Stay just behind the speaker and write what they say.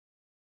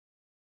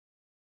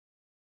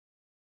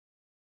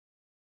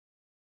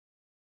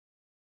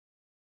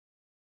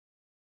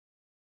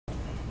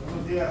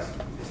días,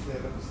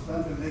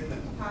 representante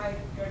Latham. Hi,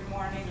 good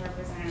morning,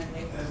 Representative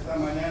Latham. Esta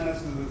mañana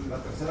es la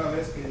tercera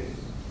vez que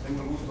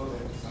tengo el gusto de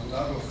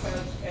saludarlos. So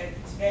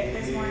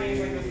this morning is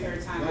like the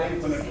third time I'm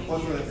Con el seeing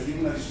propósito de pedir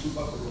you. una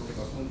disculpa por lo que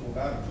pasó en tu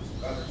hogar, en su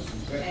casa, con su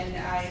mujer. And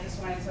I just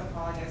wanted to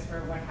apologize for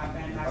what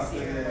happened last Aparte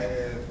year.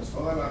 de pues,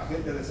 toda la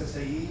gente de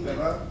CCI,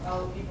 ¿verdad?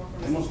 All the people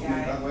from Hemos CCI.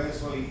 comentado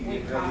eso y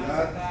en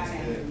realidad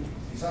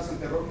quizás el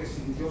terror que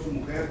sintió su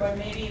mujer But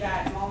maybe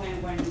that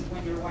moment when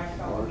your wife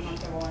felt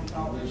uncomfortable and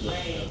felt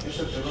afraid es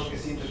el terror que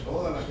siente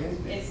toda la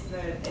gente is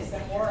the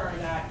horror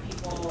that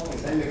people, que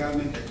está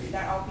ilegalmente aquí.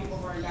 that all people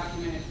who are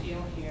undocumented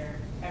feel here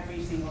every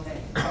single day.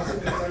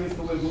 Hace 3 años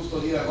tuve el gusto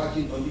de ir a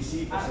Washington,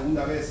 D.C. por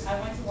segunda vez I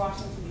went to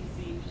Washington,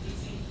 D.C.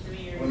 3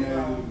 years con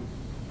ago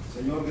el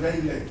señor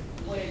Grayley.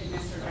 with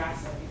Mr.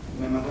 Grassley.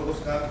 Me mandó 2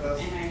 cartas.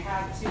 And I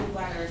had 2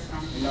 letters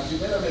from En him. la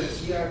primera me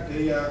decía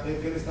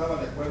que él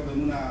estaba de acuerdo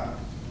en una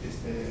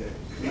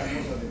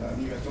cosa de la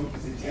migración que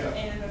se hiciera.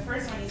 And in the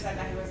first one, he said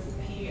that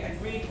he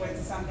agreed with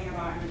something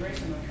about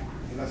immigration reform.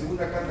 En la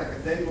segunda carta que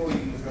tengo,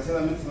 y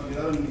desgraciadamente se me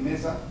olvidaron en mi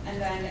mesa, And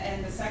then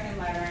in the second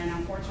letter, and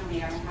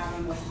unfortunately I don't have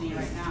them with me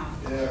right now.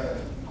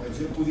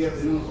 si yo pudiera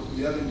tener una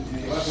oportunidad de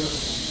llevarse a las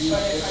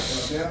oficinas para que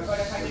las vean But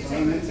if I could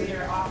take them to personalmente.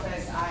 your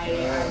office, I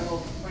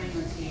will bring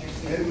them to you.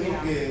 So Él you dijo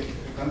can que read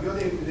them. cambió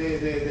de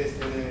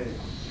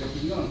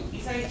opinión. He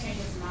said he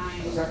changed his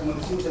mind. O sea, como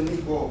decimos en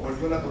México,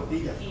 volvió la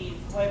tortilla. He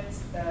flipped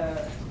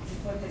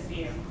his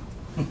view.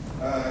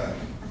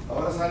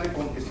 Ahora sale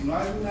con que si no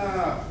hay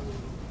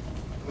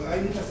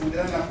hay mucha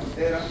seguridad en la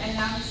frontera. And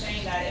now he's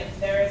saying that if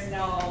there is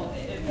no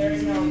Y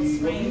los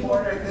screen mismos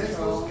border pretextos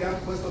control, que han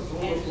puesto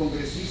todos los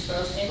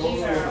congresistas, and todos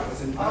these los are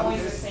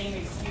always the representantes, same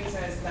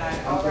excuses that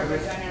all tanto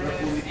representatives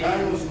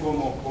republicanos and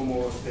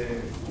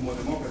como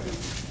demócratas.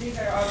 these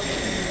are all the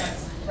excuses that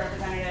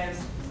representatives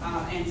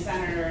and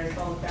senators,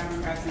 both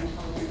Democrats and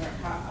Republicans,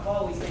 have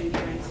always been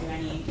given to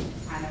any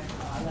kind of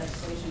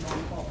legislation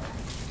going forward.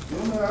 Yo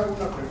me hago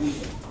una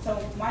pregunta. So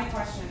my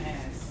question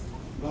is,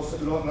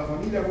 La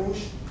familia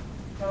Bush,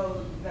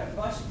 so the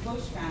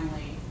Bush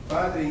family,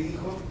 padre y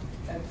hijo,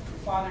 the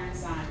father and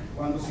son,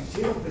 cuando se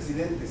hicieron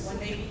presidentes when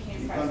they y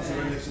became cuando se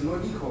president, reeleccionó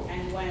el hijo,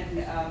 and when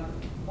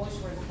Bush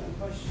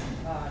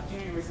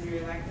Jr. was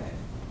reelected,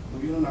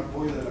 tuvieron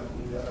apoyo de la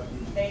comunidad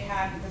latina. they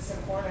had the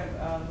support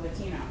of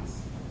Latinos.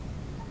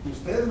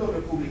 Ustedes los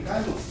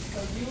republicanos, So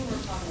you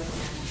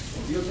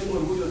Republicans, yo tengo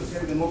orgullo de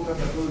ser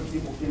demócrata todo el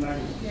tiempo que en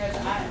años. because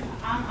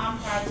I'm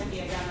proud to be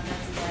a Democrat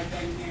since I've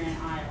been here in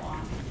Iowa.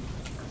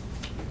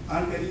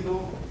 Han querido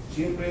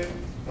siempre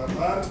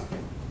tratar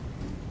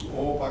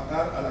o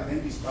opacar a la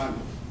gente hispana.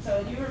 So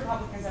you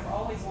Republicans have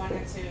always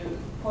wanted to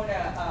put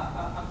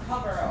a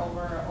cover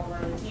over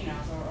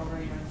Latinos or over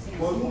Latinos.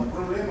 Por un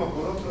problema o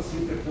por otro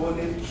siempre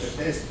ponen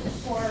pretextos.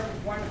 For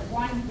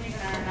one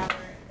reason or another,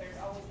 there's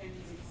always been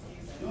these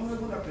excuses. Yo me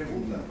hago una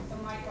pregunta. So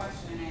my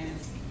question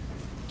is,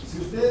 Si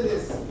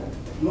ustedes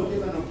no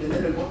llegan a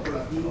obtener el voto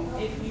latino,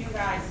 if you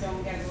guys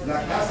don't get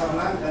la Casa Latino,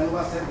 Blanca no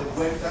va a ser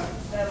devuelta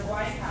the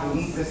White con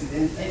un House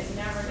presidente is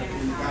never going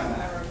to have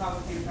a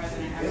Republican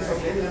president ever Eso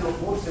again. ténganlo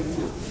por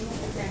seguro. You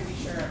can be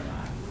sure of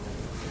that.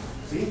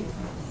 ¿Sí?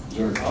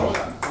 Sure.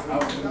 Ahora,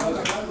 estamos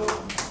hablando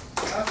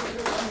hace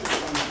 3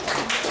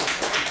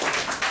 años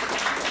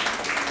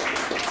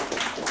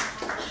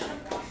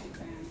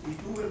y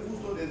tuve el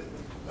gusto de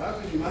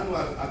darle mi mano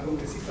al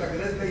congresista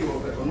Grassley,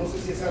 o reconoce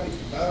si es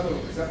diputado o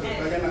lo que sea, pero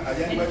está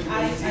allá en And Washington,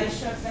 I D.C.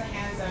 shook the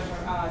hands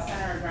of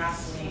Senator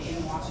Grassley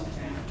in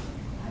Washington.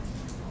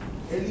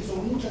 Él hizo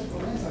muchas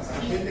promesas a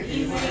la gente que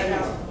llegó a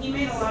Iowa. He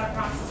made a lot of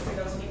promises to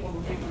those people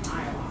who came from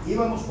Iowa.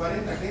 Íbamos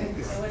 40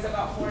 gentes, It was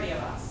about 40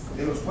 of us.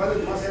 de los cuales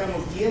más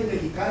éramos 10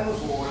 mexicanos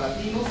o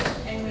latinos,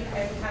 And we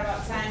had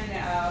about 10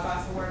 of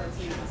us who were y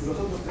Latinos. los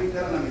otros 30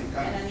 eran And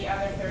americanos. then the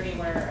other 30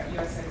 were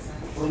U.S. citizens.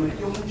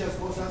 Prometió muchas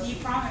cosas, He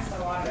promised a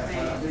lot of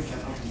hasta la things, fecha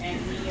no. and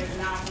he has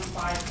not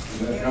complied.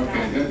 He has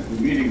Okay, not- the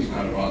meeting's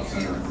not about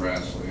Senator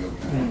Grassley,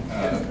 okay?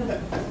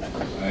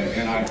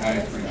 And I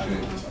appreciate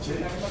it.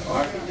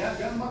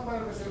 Ya nomás para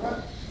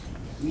reservar,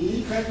 mi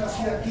hija es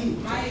nacida aquí.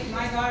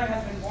 My daughter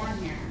has been born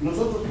here.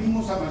 Nosotros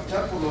fuimos a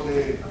marchar por lo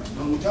de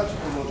los muchachos,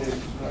 por lo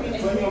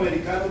del sueño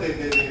americano de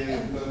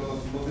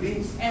los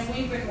Dreams. And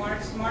we've been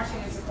marching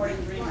and supporting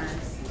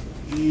Dreamers.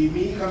 Y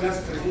mi hija me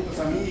hace preguntas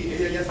a mí,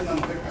 ella ya es una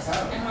mujer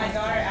casada. And my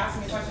daughter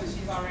asked me questions.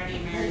 She's already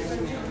married to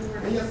me.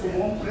 Ella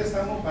tomó un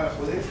préstamo para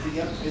poder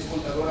estudiar, es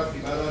contadora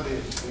privada de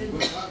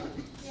Wells Fargo.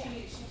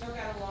 She took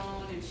out a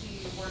loan and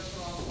she works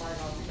for Wells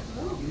Fargo.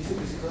 Y dice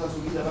que si toda su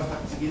vida va a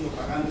estar siguiendo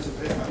pagando ese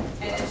préstamo.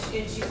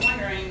 And she's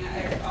wondering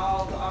if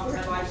all of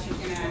her life she's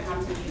going to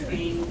have to be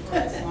paying for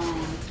this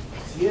loan.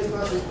 Si esto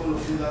hace con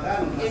los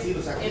ciudadanos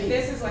nacidos If aquí,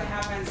 this is what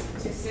happens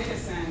to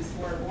citizens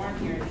who are born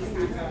here, these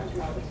kinds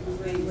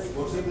of things,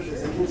 por ser de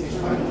descendencia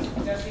hispana,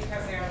 just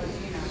because they are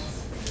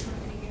Latinos,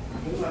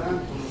 ¿qué no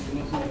harán con los que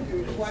no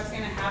tienen? what's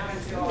going to happen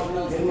to all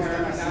those who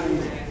are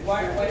undocumented?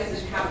 What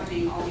is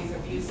happening, all these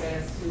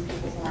abuses to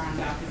people who are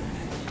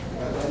undocumented?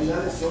 Las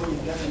realidades se oyen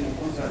que hacen en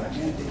contra de la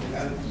gente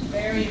ilegal.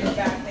 Very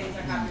bad things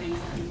are happening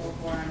to people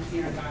who are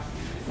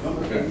undocumented. No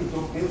me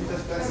pregunto qué usted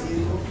está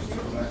haciendo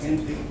con la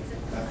gente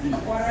latina.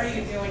 What are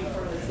you doing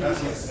for the team?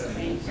 Gracias.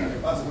 Thank you.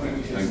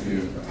 Thank you.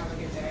 Have a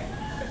good day.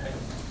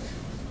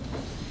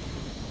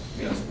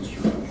 Yes, Mr.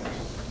 Rush.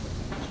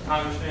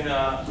 Congressman,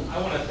 I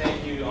want to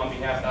thank you on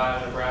behalf of the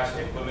Iowa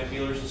Nebraska Equipment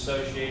Dealers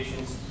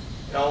Associations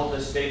and all of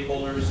the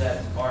stakeholders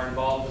that are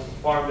involved with the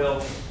Farm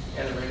Bill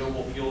and the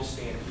Renewable Fuel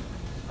Standard.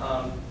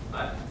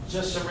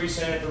 Just some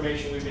recent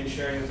information we've been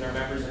sharing with our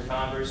members of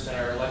Congress and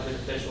our elected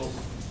officials.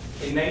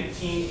 In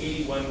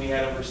 1981, we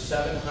had over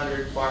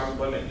 700 farm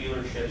equipment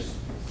dealerships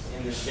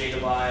in the state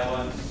of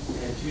Iowa,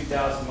 and in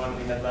 2001,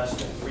 we had less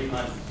than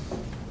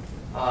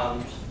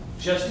 300.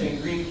 Just in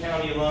Greene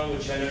County alone,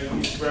 which I know you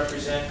used to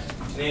represent,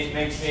 in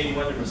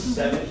 1981 there was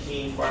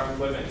 17 farm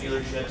equipment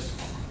dealerships.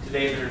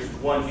 Today there's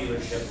one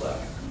dealership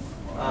left.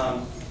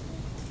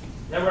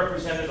 That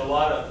represented a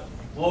lot of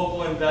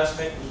local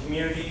investment in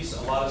communities.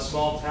 A lot of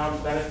small towns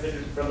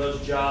benefited from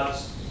those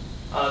jobs.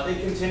 They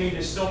continue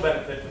to still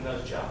benefit from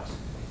those jobs.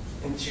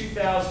 In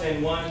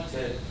 2001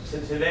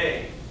 to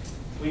today,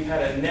 we've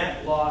had a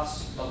net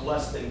loss of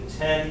less than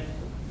 10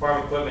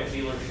 farm equipment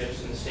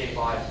dealerships in the state of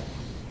Iowa.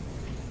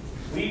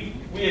 We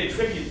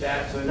attribute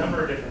that to a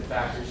number of different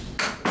factors.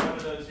 One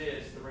of those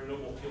is the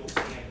renewable fuel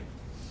standard.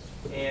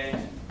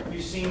 And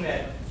we've seen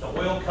that the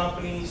oil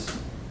companies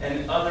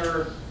and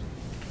other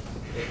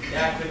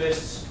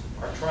activists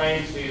are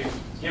trying to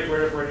get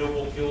rid of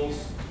renewable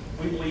fuels.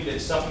 We believe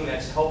it's something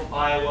that's helped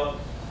Iowa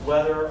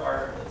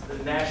weather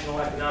the national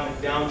economic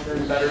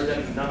downturn better than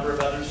a number of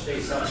other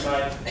states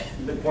outside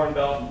the Corn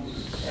Belt.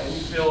 And we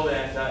feel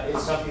that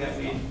it's something that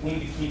we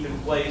need to keep in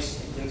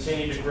place and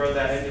continue to grow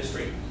that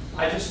industry.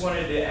 I just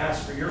wanted to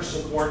ask for your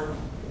support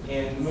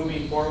in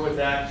moving forward with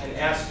that and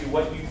ask you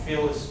what you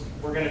feel is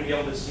we're going to be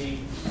able to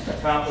see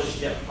accomplished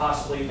yet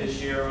possibly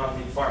this year on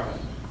the farm bill.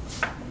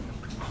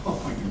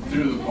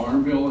 Through the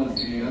Farm Bill at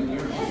the end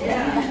there?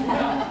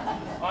 Yeah.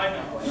 I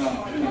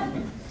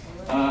know.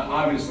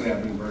 Obviously,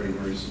 I've been very,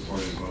 very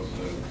supportive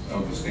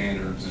of the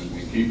standards,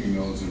 and keeping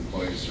those in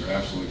place are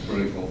absolutely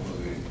critical for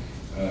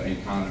the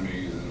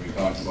economy. And we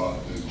talked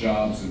about the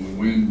jobs in the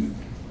wind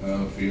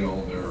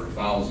field. There are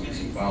thousands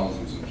and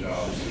thousands of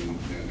jobs in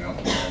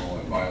ethanol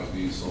and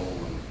biodiesel,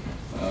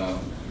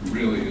 and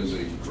really is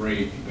a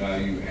great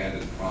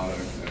value-added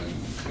product, and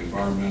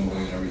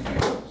environmentally and everything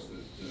else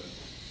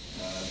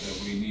that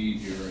we need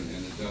here,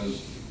 and it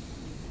does.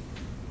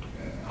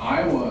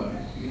 Iowa,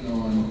 you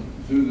know,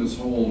 and through this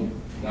whole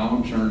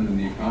downturn in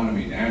the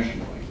economy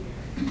nationally,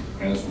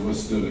 has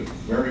withstood it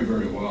very,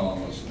 very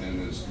well,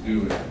 and is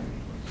due in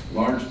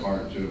large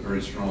part to a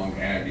very strong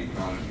ag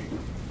economy.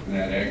 And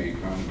that ag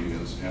economy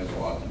has a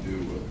lot to do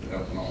with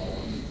ethanol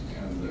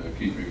and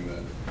keeping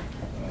the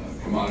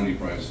commodity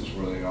prices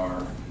where they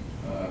are.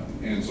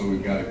 And so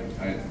we've got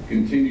to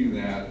continue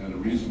that at a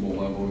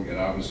reasonable level. Yet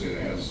obviously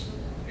it has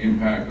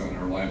impact on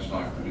our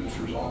livestock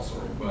producers also.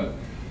 But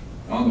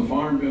on the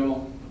Farm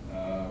Bill,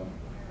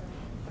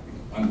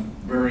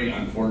 very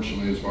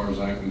unfortunately, as far as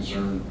I'm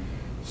concerned,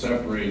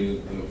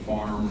 separated the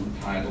farm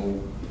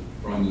title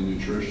from the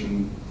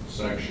nutrition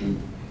section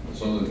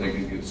so that they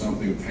could get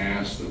something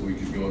passed that we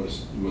could go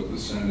with the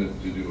Senate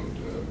to do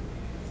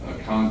a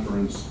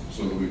conference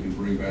so that we can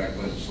bring back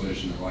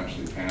legislation that will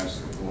actually pass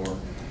the floor.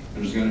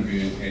 There's going to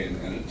be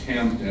an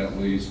attempt at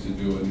least to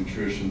do a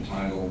nutrition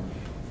title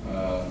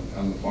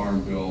on the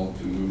Farm Bill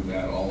to move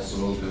that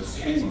also. This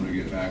when we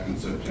get back in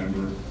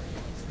September.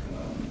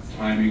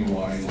 Timing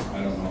wise,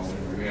 I don't know.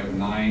 We have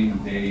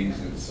 9 days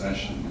in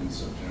session in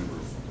September.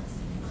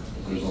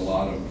 There's a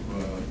lot of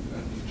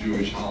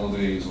Jewish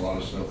holidays, a lot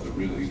of stuff that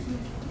really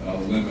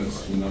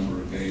limits the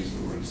number of days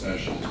that we're in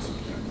session in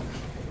September.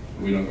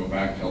 We don't go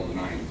back till the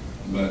 9th.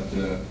 But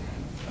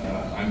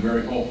I'm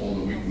very hopeful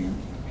that we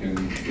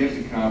can get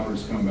the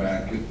conference, come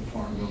back, get the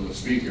Farm Bill. The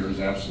Speaker is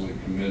absolutely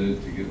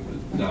committed to get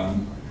it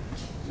done,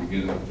 to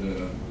get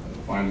it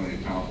finally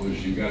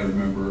accomplished. You've got to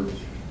remember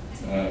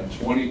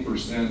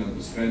 20% of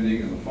the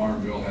spending in the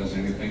Farm Bill has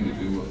anything to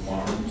do with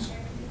farms.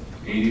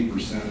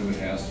 80% of it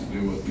has to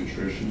do with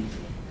nutrition.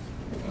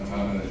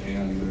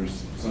 And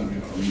there's some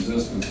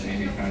resistance to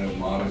any kind of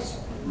modest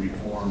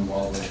reform,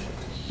 while the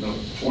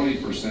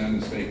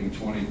 20% is taking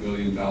 $20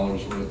 billion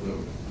worth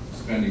of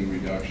spending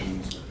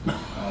reductions.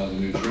 The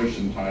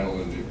nutrition title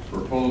in the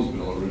proposed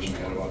bill originally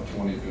had about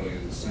 $20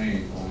 billion the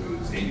same, only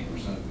it's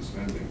 80% of the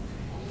spending.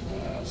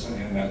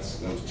 And that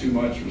was too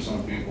much for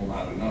some people,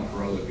 not enough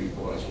for other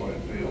people. That's why it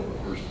failed the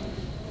first time.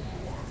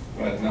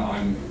 But now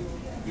I'm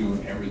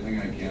doing everything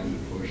I can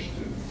to push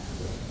to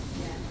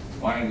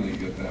finally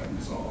get that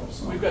resolved.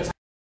 So.